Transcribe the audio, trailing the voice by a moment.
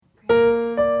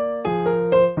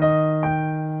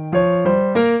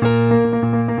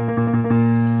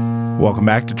Welcome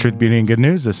back to Truth, Beauty, and Good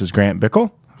News. This is Grant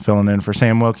Bickell, filling in for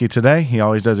Sam Wilkey today. He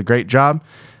always does a great job.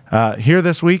 Here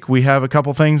this week, we have a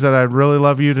couple things that I'd really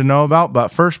love you to know about. But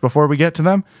first, before we get to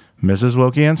them, Mrs.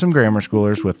 Wilkey and some grammar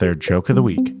schoolers with their Joke of the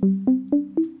Week.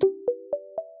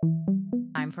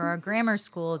 Time for our grammar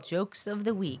school Jokes of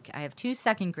the Week. I have 2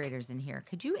 second graders in here.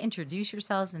 Could you introduce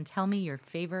yourselves and tell me your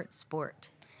favorite sport?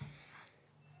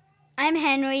 I'm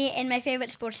Henry, and my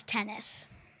favorite sport's tennis.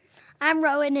 I'm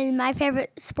Rowan, and my favorite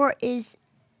sport is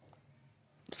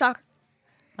soccer.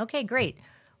 Okay, great.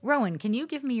 Rowan, can you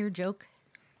give me your joke?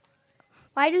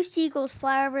 Why do seagulls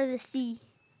fly over the sea?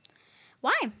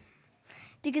 Why?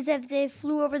 Because if they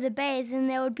flew over the bay, then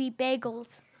there would be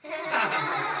bagels.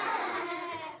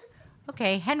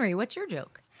 Okay, Henry, what's your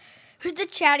joke? Who's the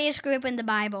chattiest group in the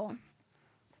Bible?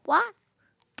 What?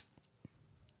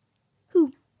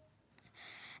 Who?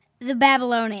 The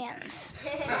Babylonians.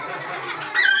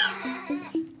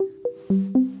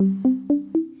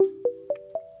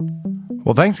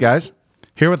 Well, thanks, guys.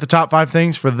 Here with the top 5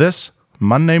 things for this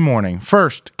Monday morning.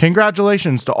 First,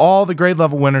 congratulations to all the grade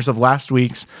level winners of last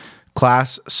week's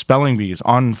class spelling bees.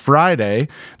 On Friday,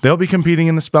 they'll be competing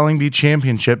in the Spelling Bee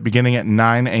Championship beginning at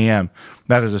 9 a.m.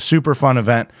 That is a super fun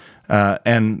event,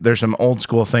 and there's some old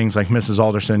school things like Mrs.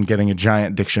 Alderson getting a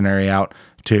giant dictionary out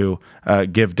to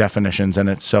give definitions, and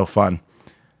it's so fun.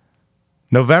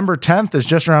 November 10th is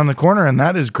just around the corner, and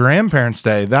that is Grandparents'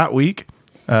 Day. That week,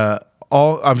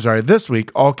 this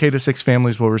week, all K-6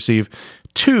 families will receive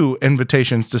 2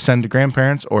 invitations to send to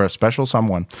grandparents or a special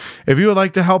someone. If you would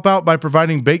like to help out by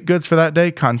providing baked goods for that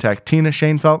day, contact Tina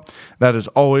Shanefeldt. That is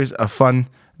always a fun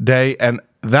day. And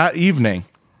that evening,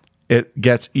 it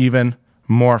gets even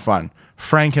more fun.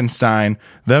 Frankenstein,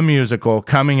 the musical,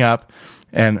 coming up.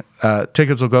 And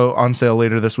tickets will go on sale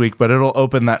later this week, but it'll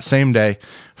open that same day,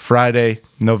 Friday,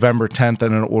 November 10th,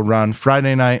 and it will run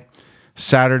Friday night.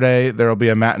 Saturday, there will be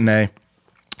a matinee.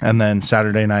 And then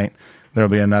Saturday night, there will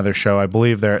be another show. I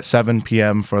believe they're at 7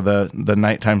 p.m. for the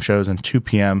nighttime shows and 2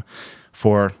 p.m.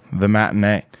 for the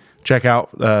matinee. Check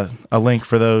out a link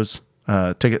for those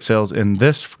ticket sales in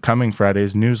this coming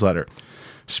Friday's newsletter.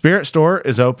 Spirit Store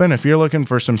is open. If you're looking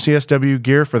for some CSW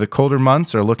gear for the colder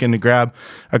months or looking to grab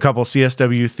a couple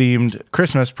CSW-themed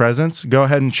Christmas presents, go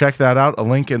ahead and check that out. A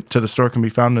link to the store can be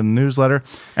found in the newsletter.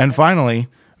 And finally,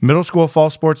 middle school fall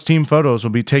sports team photos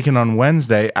will be taken on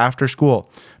Wednesday after school.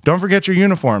 Don't forget your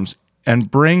uniforms and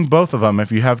bring both of them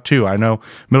if you have 2. I know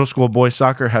middle school boys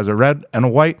soccer has a red and a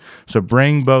white, so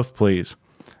bring both, please.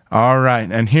 All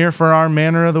right, and here for our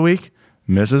Manner of the Week,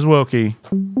 Mrs. Wilkey.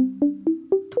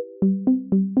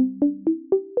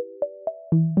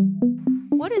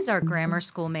 What is our grammar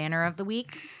school manner of the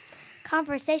week?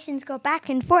 Conversations go back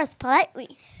and forth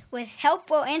politely, with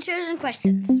helpful answers and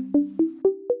questions.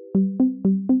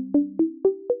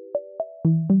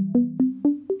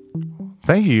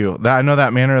 Thank you. I know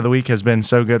that Manner of the Week has been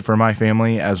so good for my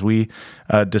family as we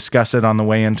discuss it on the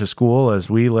way into school, as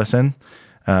we listen,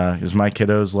 because my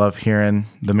kiddos love hearing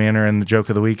the Manner and the Joke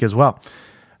of the Week as well.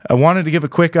 I wanted to give a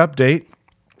quick update.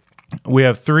 We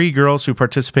have 3 girls who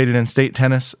participated in state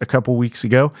tennis a couple weeks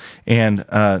ago and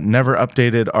never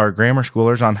updated our grammar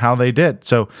schoolers on how they did.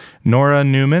 So Nora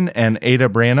Newman and Ada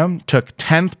Branham took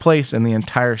 10th place in the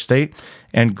entire state,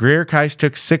 and Greer Kais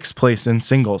took 6th place in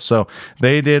singles. So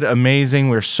they did amazing.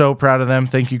 We're so proud of them.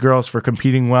 Thank you, girls, for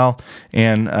competing well.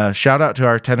 And shout out to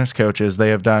our tennis coaches.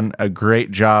 They have done a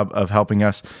great job of helping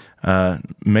us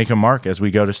make a mark as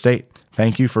we go to state.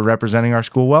 Thank you for representing our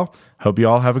school well. Hope you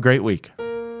all have a great week.